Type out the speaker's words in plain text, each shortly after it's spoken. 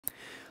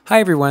Hi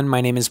everyone,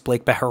 my name is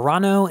Blake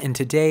Bejarano, and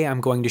today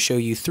I'm going to show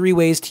you 3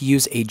 ways to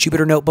use a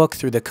Jupyter Notebook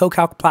through the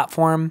CoCalc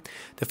platform.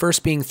 The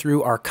first being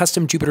through our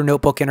custom Jupyter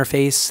Notebook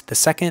interface, the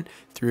second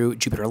through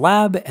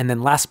JupyterLab, and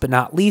then last but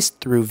not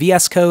least through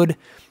VS Code.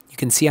 You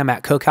can see I'm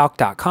at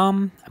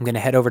CoCalc.com. I'm going to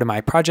head over to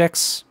my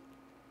projects.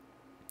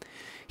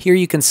 Here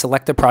you can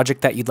select the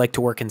project that you'd like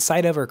to work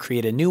inside of or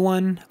create a new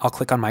one. I'll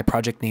click on my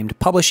project named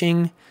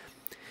Publishing.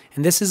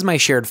 And this is my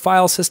shared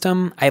file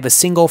system. I have a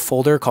single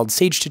folder called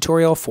Sage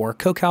Tutorial for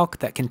CoCalc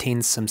that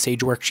contains some Sage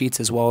worksheets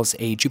as well as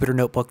a Jupyter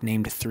Notebook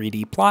named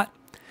 3D Plot.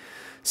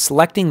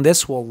 Selecting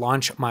this will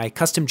launch my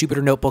custom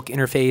Jupyter Notebook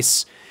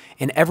interface,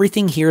 and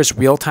everything here is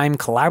real-time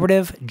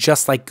collaborative,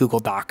 just like Google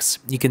Docs.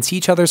 You can see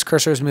each other's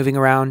cursors moving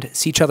around,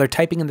 see each other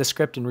typing in the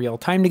script in real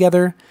time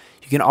together.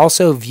 You can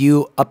also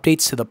view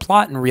updates to the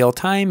plot in real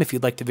time if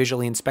you'd like to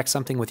visually inspect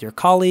something with your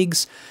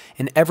colleagues.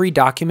 And every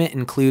document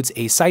includes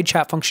a side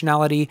chat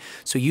functionality,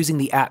 so using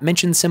the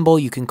 @mention symbol,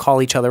 you can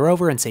call each other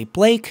over and say,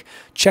 Blake,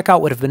 check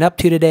out what I've been up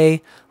to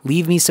today,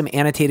 leave me some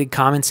annotated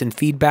comments and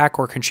feedback,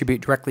 or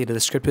contribute directly to the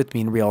script with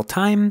me in real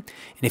time. And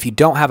if you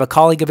don't have a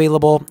colleague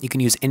available, you can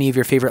use any of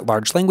your favorite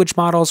large language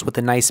models with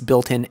a nice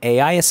built-in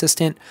AI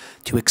assistant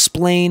to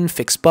explain,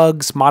 fix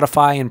bugs,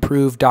 modify,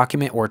 improve,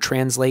 document, or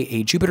translate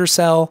a Jupyter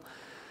cell.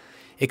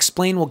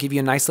 Explain will give you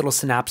a nice little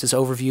synopsis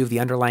overview of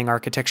the underlying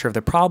architecture of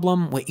the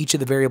problem, what each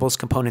of the variables,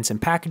 components,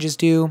 and packages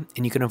do,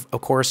 and you can, of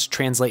course,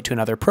 translate to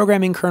another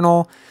programming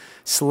kernel.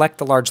 Select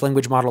the large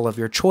language model of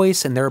your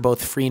choice, and there are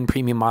both free and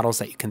premium models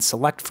that you can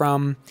select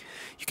from.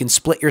 You can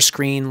split your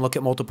screen, look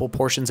at multiple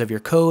portions of your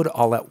code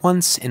all at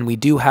once, and we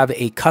do have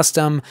a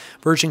custom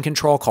version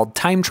control called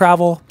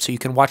TimeTravel, so you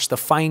can watch the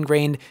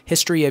fine-grained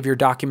history of your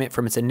document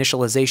from its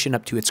initialization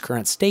up to its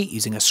current state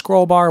using a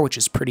scroll bar, which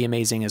is pretty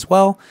amazing as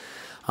well.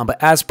 But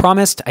as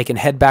promised, I can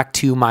head back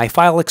to my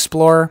File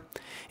Explorer,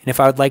 and if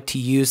I would like to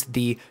use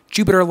the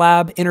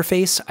JupyterLab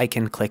interface, I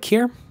can click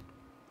here.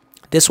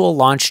 This will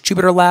launch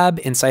JupyterLab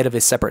inside of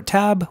a separate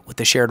tab with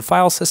the shared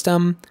file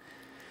system,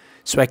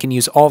 so I can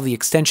use all of the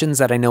extensions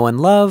that I know and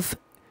love,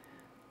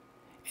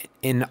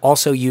 and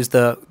also use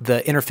the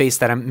interface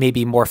that I'm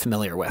maybe more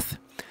familiar with.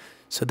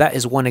 So that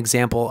is one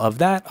example of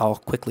that. I'll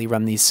quickly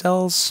run these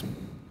cells.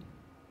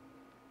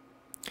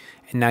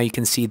 And now you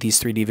can see these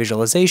 3D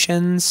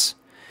visualizations.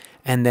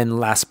 And then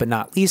last but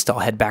not least, I'll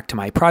head back to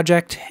my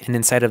project, and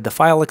inside of the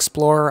File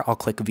Explorer, I'll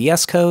click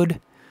VS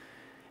Code.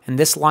 And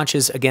this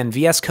launches, again,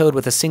 VS Code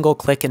with a single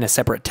click in a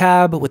separate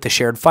tab with the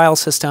shared file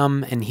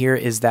system, and here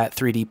is that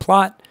 3D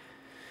plot.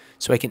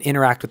 So I can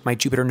interact with my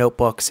Jupyter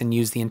Notebooks and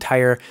use the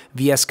entire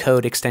VS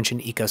Code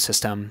extension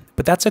ecosystem.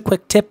 But that's a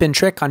quick tip and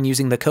trick on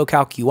using the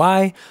CoCalc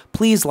UI.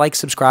 Please like,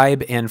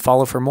 subscribe, and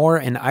follow for more,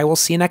 and I will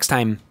see you next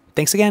time.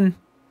 Thanks again.